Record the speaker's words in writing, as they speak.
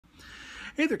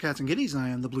Hey there, cats and kitties. I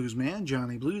am the Blues Man,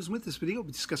 Johnny Blues. With this video, I'll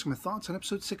be discussing my thoughts on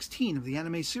episode 16 of the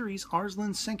anime series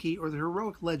Arslan Senki, or the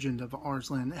heroic legend of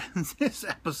Arslan. And this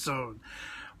episode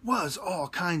was all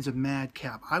kinds of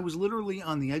madcap. I was literally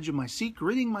on the edge of my seat,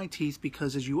 gritting my teeth,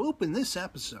 because as you open this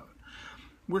episode,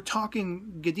 we're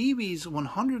talking Gadivi's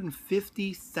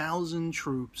 150,000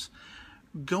 troops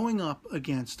going up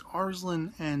against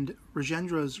Arslan and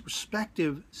Rajendra's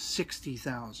respective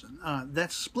 60,000.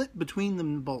 That's split between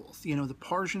them both. You know, the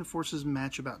Persian forces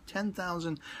match about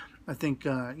 10,000. I think,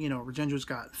 Rajendra's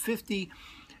got 50.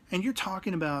 And you're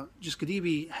talking about just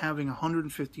Gadivi having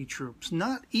 150 troops,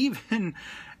 not even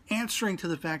answering to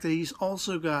the fact that he's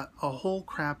also got a whole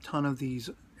crap ton of these,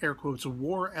 air quotes,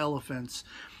 war elephants.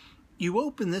 You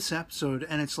open this episode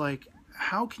and it's like,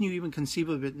 how can you even conceive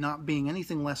of it not being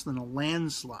anything less than a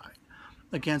landslide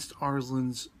against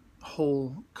Arslan's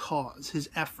whole cause, his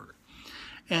effort?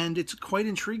 And it's quite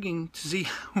intriguing to see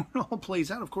how it all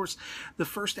plays out. Of course, the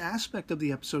first aspect of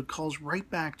the episode calls right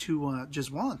back to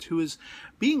Jeswant, who is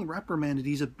being reprimanded.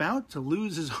 He's about to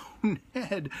lose his own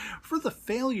head for the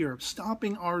failure of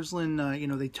stopping Arslan.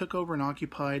 They took over and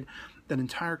occupied that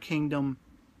entire kingdom,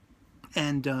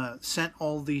 and sent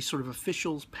all these sort of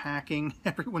officials packing,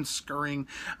 everyone scurrying,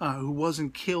 who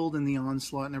wasn't killed in the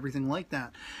onslaught and everything like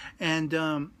that. And,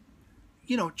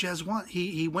 Jeswant,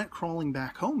 he went crawling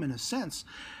back home in a sense,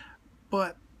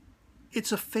 but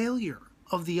it's a failure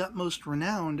of the utmost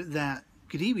renown that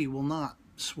Gadivi will not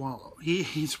swallow.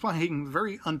 He's finding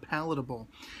very unpalatable,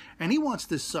 and he wants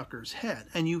this sucker's head.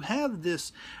 And you have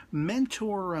this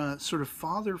mentor, sort of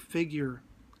father figure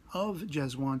of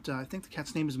Jeswant, I think the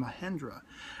cat's name is Mahendra,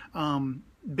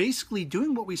 basically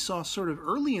doing what we saw sort of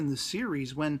early in the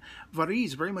series when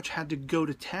Variz very much had to go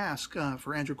to task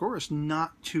for Andragoras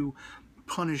not to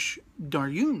punish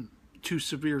Daryun too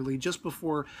severely, just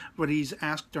before Variz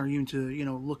asked Daryun to,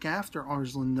 look after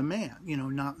Arslan the man,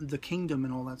 not the kingdom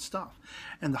and all that stuff,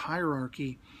 and the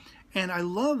hierarchy. And I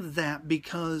love that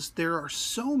because there are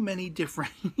so many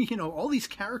different, all these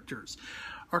characters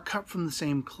are cut from the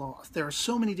same cloth. There are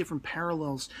so many different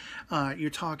parallels. You're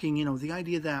talking, the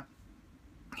idea that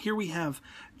here we have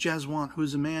Jeswant,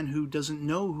 who's a man who doesn't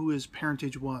know who his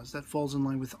parentage was. That falls in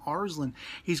line with Arslan.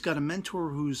 He's got a mentor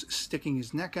who's sticking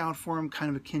his neck out for him, kind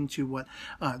of akin to what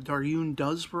Daryun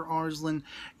does for Arslan.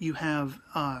 You have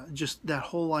just that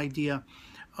whole idea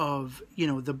of,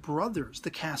 the brothers,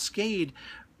 the cascade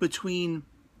between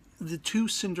the two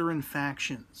Sindarin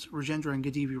factions, Rajendra and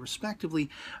Gadivi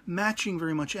respectively, matching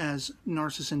very much as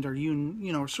Narcissus and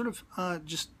Daryun, are sort of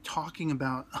just talking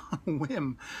about on a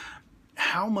whim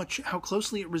how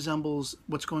closely it resembles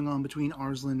what's going on between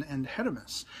Arslan and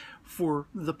Hermes for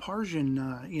the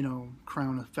Persian,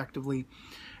 crown effectively.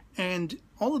 And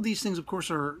all of these things, of course,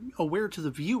 are aware to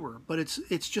the viewer, but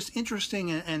it's just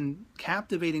interesting and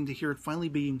captivating to hear it finally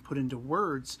being put into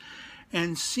words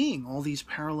and seeing all these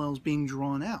parallels being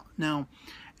drawn out. Now,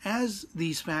 as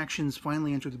these factions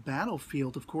finally enter the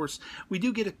battlefield, of course, we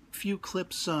do get a few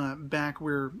clips back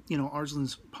where,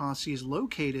 Arslan's posse is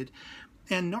located,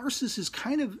 and Narcissus is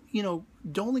kind of,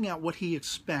 doling out what he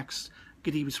expects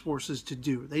Gadivi's forces to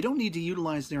do. They don't need to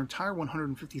utilize their entire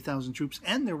 150,000 troops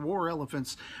and their war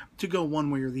elephants to go one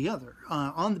way or the other.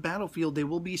 On the battlefield, they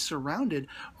will be surrounded.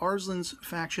 Arslan's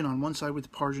faction on one side with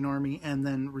the Persian army, and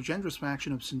then Rajendra's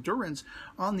faction of Sindurans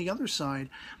on the other side.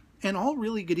 And all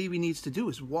really Gadivi needs to do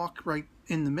is walk right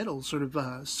in the middle, sort of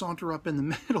saunter up in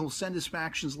the middle, send his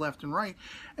factions left and right,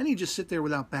 and he just sit there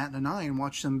without batting an eye and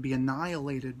watch them be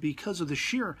annihilated because of the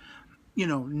sheer,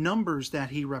 numbers that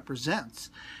he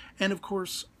represents. And of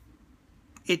course,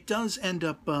 it does end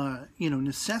up,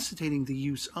 necessitating the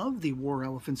use of the war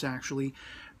elephants, actually,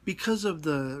 because of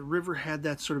the riverhead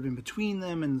that's sort of in between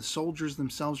them, and the soldiers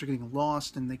themselves are getting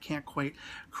lost, and they can't quite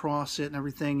cross it and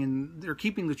everything, and they're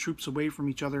keeping the troops away from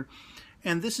each other.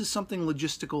 And this is something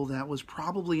logistical that was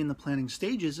probably in the planning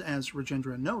stages, as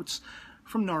Rajendra notes,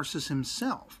 from Narcissus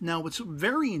himself. Now, what's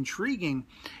very intriguing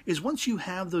is once you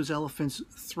have those elephants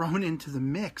thrown into the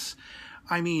mix,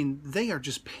 I mean, they are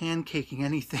just pancaking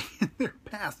anything in their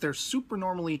path. They're super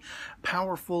normally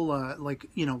powerful,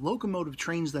 locomotive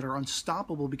trains that are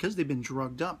unstoppable because they've been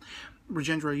drugged up.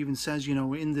 Rajendra even says,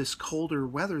 in this colder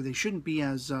weather, they shouldn't be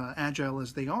as agile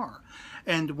as they are.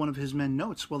 And one of his men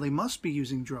notes, well, they must be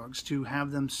using drugs to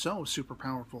have them so super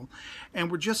powerful.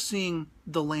 And we're just seeing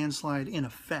the landslide in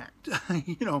effect.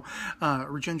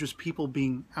 Rajendra's people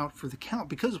being out for the count.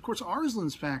 Because, of course,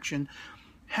 Arslan's faction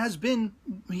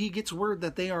he gets word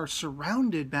that they are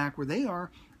surrounded back where they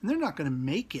are, and they're not going to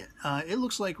make it. It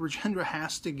looks like Rajendra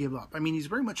has to give up. I mean, he's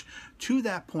very much to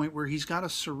that point where he's got to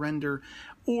surrender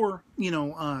or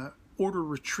order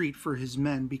retreat for his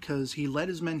men because he led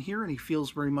his men here and he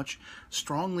feels very much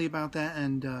strongly about that,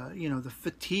 and you know, the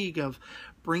fatigue of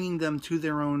bringing them to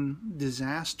their own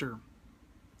disaster,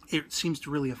 it seems to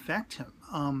really affect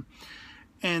him.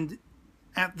 And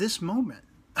at this moment,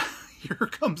 here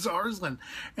comes Arslan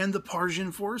and the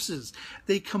Persian forces.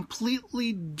 They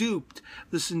completely duped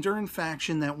the Sindarin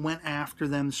faction that went after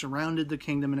them, surrounded the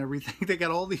kingdom and everything. They got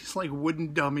all these like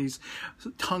wooden dummies,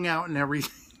 tongue out and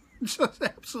everything. Just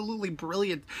absolutely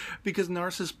brilliant, because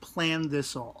Narcissus planned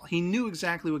this all. He knew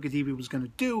exactly what Khedive was going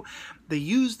to do. They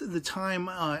used the time,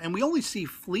 and we only see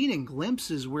fleeting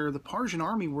glimpses where the Persian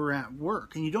army were at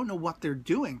work, and you don't know what they're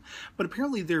doing. But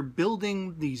apparently they're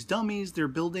building these dummies, they're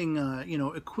building, you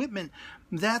know, equipment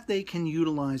that they can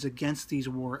utilize against these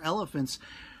war elephants,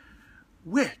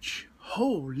 which,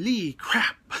 holy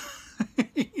crap,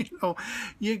 you know,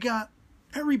 you got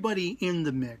everybody in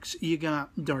the mix. You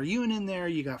got Daryun in there,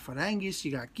 you got Ferengis,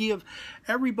 you got Kiev,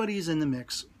 everybody's in the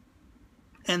mix.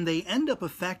 And they end up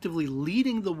effectively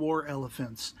leading the war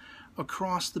elephants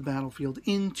across the battlefield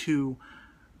into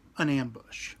an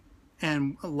ambush.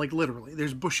 And, like, literally,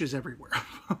 there's bushes everywhere.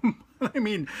 I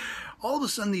mean, all of a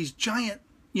sudden these giant,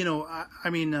 you know,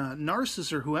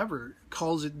 Narcissus or whoever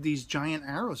calls it these giant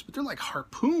arrows, but they're like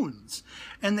harpoons,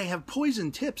 and they have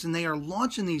poison tips, and they are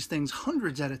launching these things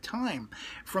hundreds at a time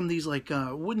from these like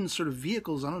wooden sort of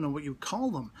vehicles. I don't know what you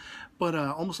call them, but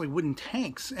almost like wooden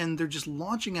tanks, and they're just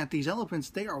launching at these elephants.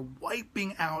 They are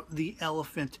wiping out the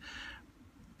elephant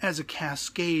as a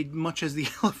cascade, much as the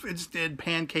elephants did,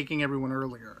 pancaking everyone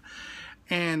earlier.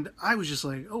 And I was just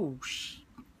like, oh,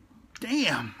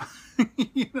 damn.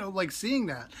 You know, like seeing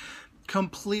that,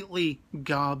 completely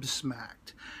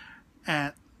gobsmacked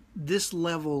at this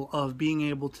level of being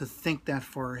able to think that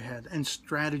far ahead and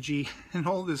strategy and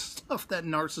all this stuff that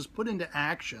Narcissus put into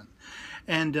action.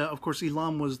 And of course,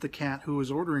 Elam was the cat who was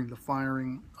ordering the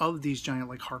firing of these giant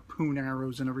like harpoon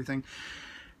arrows and everything.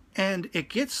 And it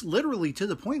gets literally to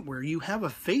the point where you have a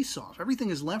face-off. Everything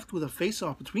is left with a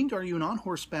face-off between Daryun on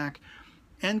horseback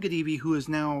and Khedive, who has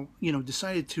now, you know,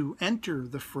 decided to enter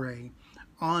the fray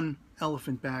on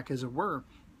elephant back, as it were.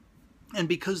 And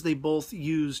because they both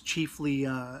use chiefly,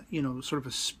 you know, sort of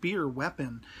a spear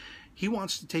weapon, he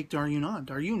wants to take Daryun on.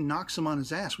 Daryun knocks him on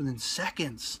his ass within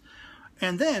seconds.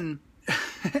 And then,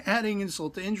 adding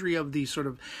insult to injury of the sort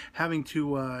of having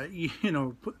to, you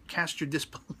know, cast your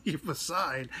disbelief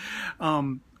aside,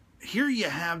 here you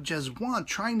have Jeswan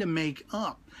trying to make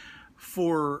up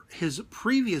for his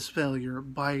previous failure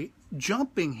by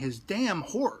jumping his damn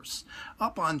horse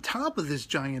up on top of this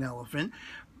giant elephant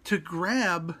to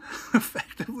grab,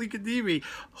 effectively, Khedive,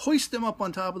 hoist him up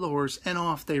on top of the horse, and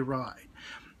off they ride.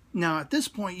 Now, at this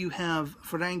point, you have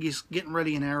Ferengis getting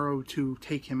ready an arrow to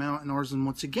take him out, and Arslan,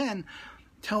 once again,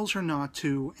 tells her not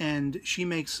to, and she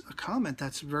makes a comment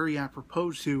that's very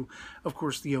apropos to, of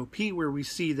course, the OP, where we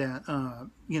see that,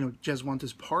 you know, Jeswan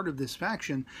is part of this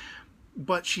faction.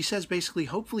 But she says basically,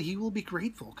 hopefully he will be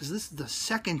grateful, because this is the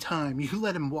second time you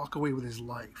let him walk away with his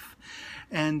life.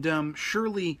 And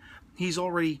surely he's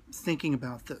already thinking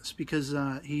about this, because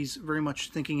he's very much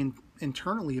thinking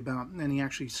internally about, and he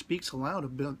actually speaks aloud a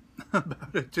bit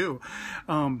about it too,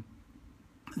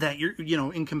 that you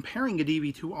know, in comparing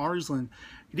Khedive to Arslan,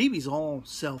 Khedive's all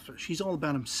selfish. He's all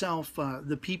about himself.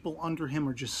 The people under him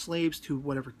are just slaves to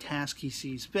whatever task he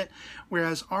sees fit,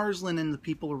 whereas Arslan and the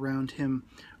people around him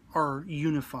are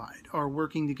unified, are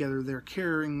working together, they're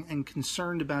caring and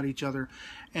concerned about each other,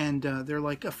 and they're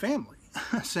like a family,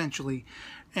 essentially.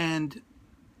 And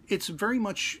it's very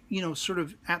much, you know, sort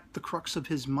of at the crux of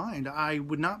his mind. I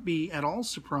would not be at all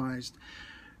surprised,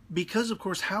 because, of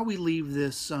course, how we leave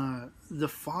this, the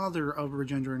father of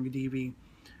Rajendra and Khedive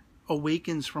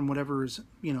awakens from whatever his,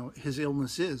 you know, his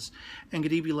illness is, and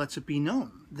Khedive lets it be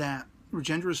known that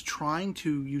Rajendra is trying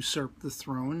to usurp the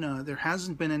throne. There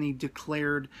hasn't been any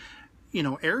declared, you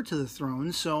know, heir to the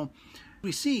throne. So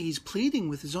we see he's pleading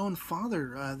with his own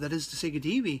father, that is to say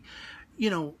Khedive, you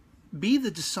know, be the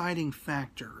deciding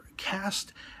factor.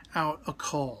 Cast out a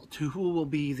call to who will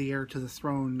be the heir to the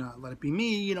throne. Let it be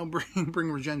me, you know, bring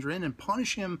Rajendra in and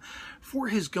punish him for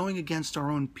his going against our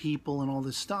own people and all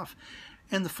this stuff.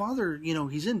 And the father, you know,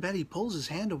 he's in bed, he pulls his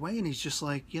hand away, and he's just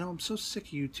like, you know, I'm so sick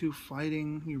of you two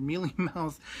fighting, your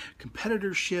mealy-mouthed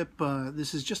competitorship.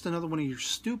 This is just another one of your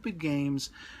stupid games.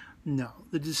 No,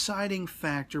 the deciding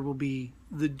factor will be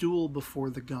the duel before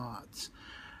the gods.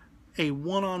 A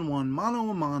one-on-one,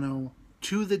 mano-a-mano,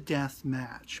 to the death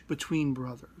match between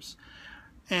brothers.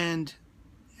 And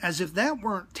as if that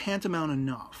weren't tantamount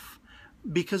enough,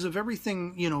 because of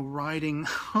everything, you know, riding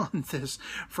on this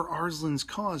for Arslan's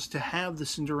cause, to have the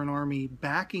Sindarin army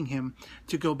backing him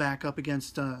to go back up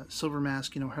against Silver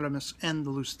Mask, you know, Hermes and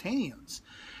the Lusitanians.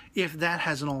 If that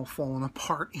hasn't all fallen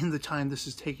apart in the time this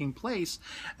is taking place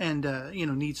and, you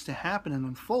know, needs to happen and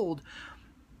unfold,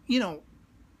 you know,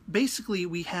 basically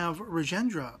we have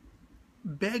Rajendra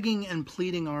begging and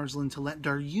pleading Arslan to let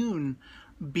Daryun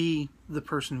be the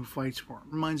person who fights for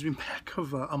him. Reminds me back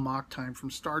of a mock time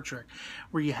from Star Trek,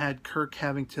 where you had Kirk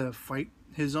having to fight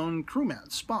his own crewman,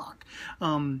 Spock,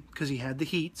 because he had the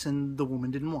heats and the woman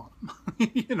didn't want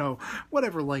him. You know,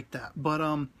 whatever like that. But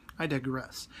I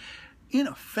digress. In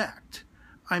effect,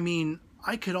 I mean,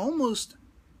 I could almost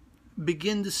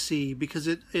begin to see, because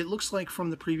it looks like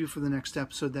from the preview for the next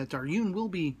episode that Daryun will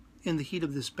be in the heat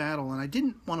of this battle, and I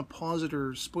didn't want to pause it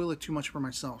or spoil it too much for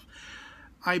myself.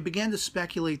 I began to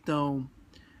speculate, though,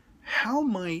 how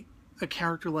might a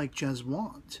character like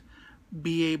Jeswant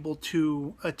be able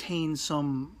to attain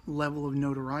some level of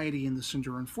notoriety in the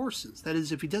Sindarin forces? That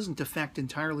is, if he doesn't defect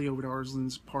entirely over to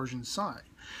Arslan's Parsian side.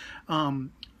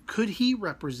 Could he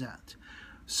represent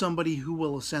somebody who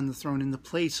will ascend the throne in the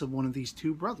place of one of these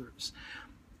two brothers?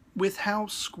 With how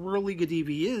squirrely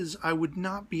Gedivi is, I would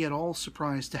not be at all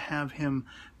surprised to have him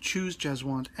choose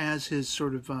Jeswant as his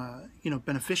sort of, you know,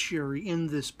 beneficiary in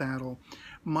this battle,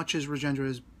 much as Rajendra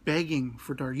is begging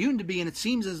for Daryun to be, and it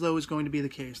seems as though it's going to be the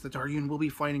case, that Daryun will be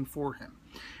fighting for him.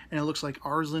 And it looks like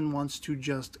Arslan wants to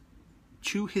just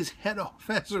chew his head off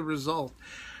as a result.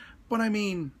 But I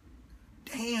mean,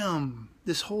 damn,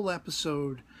 this whole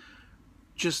episode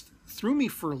just threw me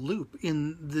for a loop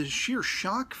in the sheer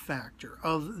shock factor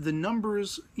of the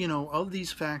numbers, you know, of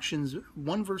these factions,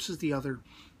 one versus the other.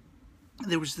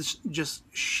 There was this just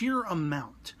sheer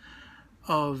amount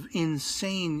of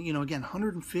insane, you know, again,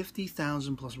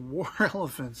 150,000 plus war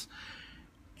elephants,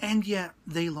 and yet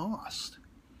they lost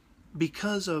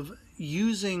because of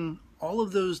using all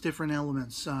of those different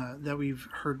elements that we've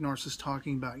heard Narcissus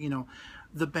talking about, you know,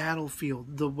 the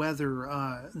battlefield, the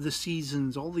weather, the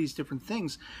seasons, all these different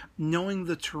things, knowing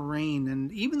the terrain.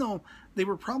 And even though they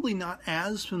were probably not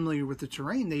as familiar with the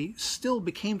terrain, they still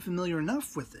became familiar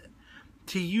enough with it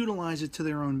to utilize it to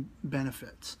their own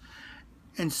benefits,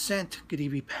 and sent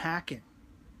Gedivi packing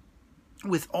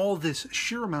with all this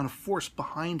sheer amount of force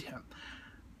behind him.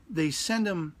 They send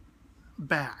him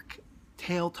back,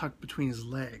 tail tucked between his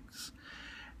legs.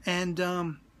 And,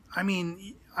 I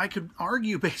mean, I could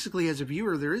argue basically as a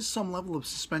viewer, there is some level of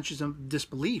suspension of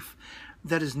disbelief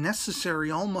that is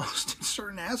necessary almost in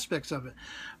certain aspects of it.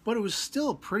 But it was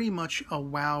still pretty much a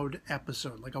wowed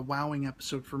episode, like a wowing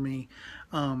episode for me,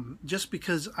 just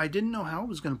because I didn't know how it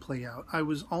was going to play out. I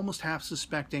was almost half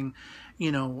suspecting,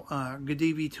 you know,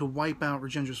 Gedivi to wipe out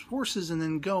Rajendra's forces and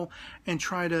then go and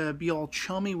try to be all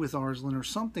chummy with Arslan or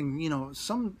something, you know,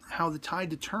 somehow the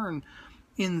tide to turn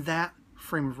in that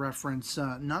frame of reference,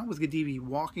 not with Gedivi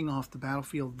walking off the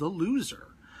battlefield, the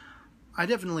loser. I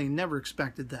definitely never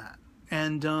expected that.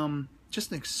 And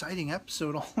just an exciting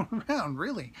episode all around,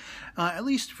 really. At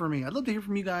least for me. I'd love to hear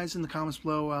from you guys in the comments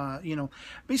below, you know,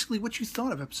 basically what you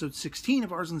thought of episode 16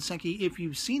 of Arslan Senki, if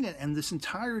you've seen it, and this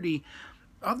entirety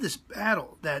of this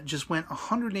battle that just went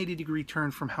 180-degree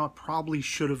turn from how it probably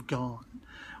should have gone.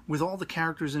 With all the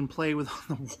characters in play, with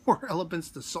all the war elements,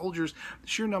 the soldiers, the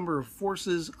sheer number of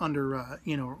forces under,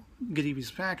 you know, Gedivi's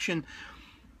faction,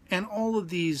 and all of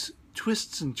these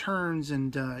twists and turns,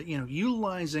 and, you know,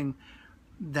 utilizing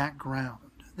that ground,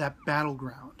 that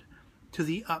battleground, to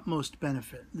the utmost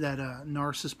benefit that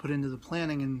Narcissus put into the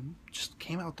planning, and just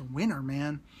came out the winner,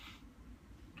 man.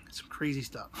 Some crazy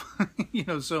stuff. You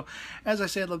know, so, as I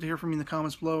said, I'd love to hear from you in the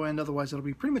comments below, and otherwise that'll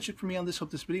be pretty much it for me on this. Hope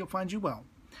this video finds you well,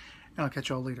 and I'll catch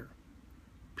y'all later.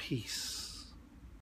 Peace.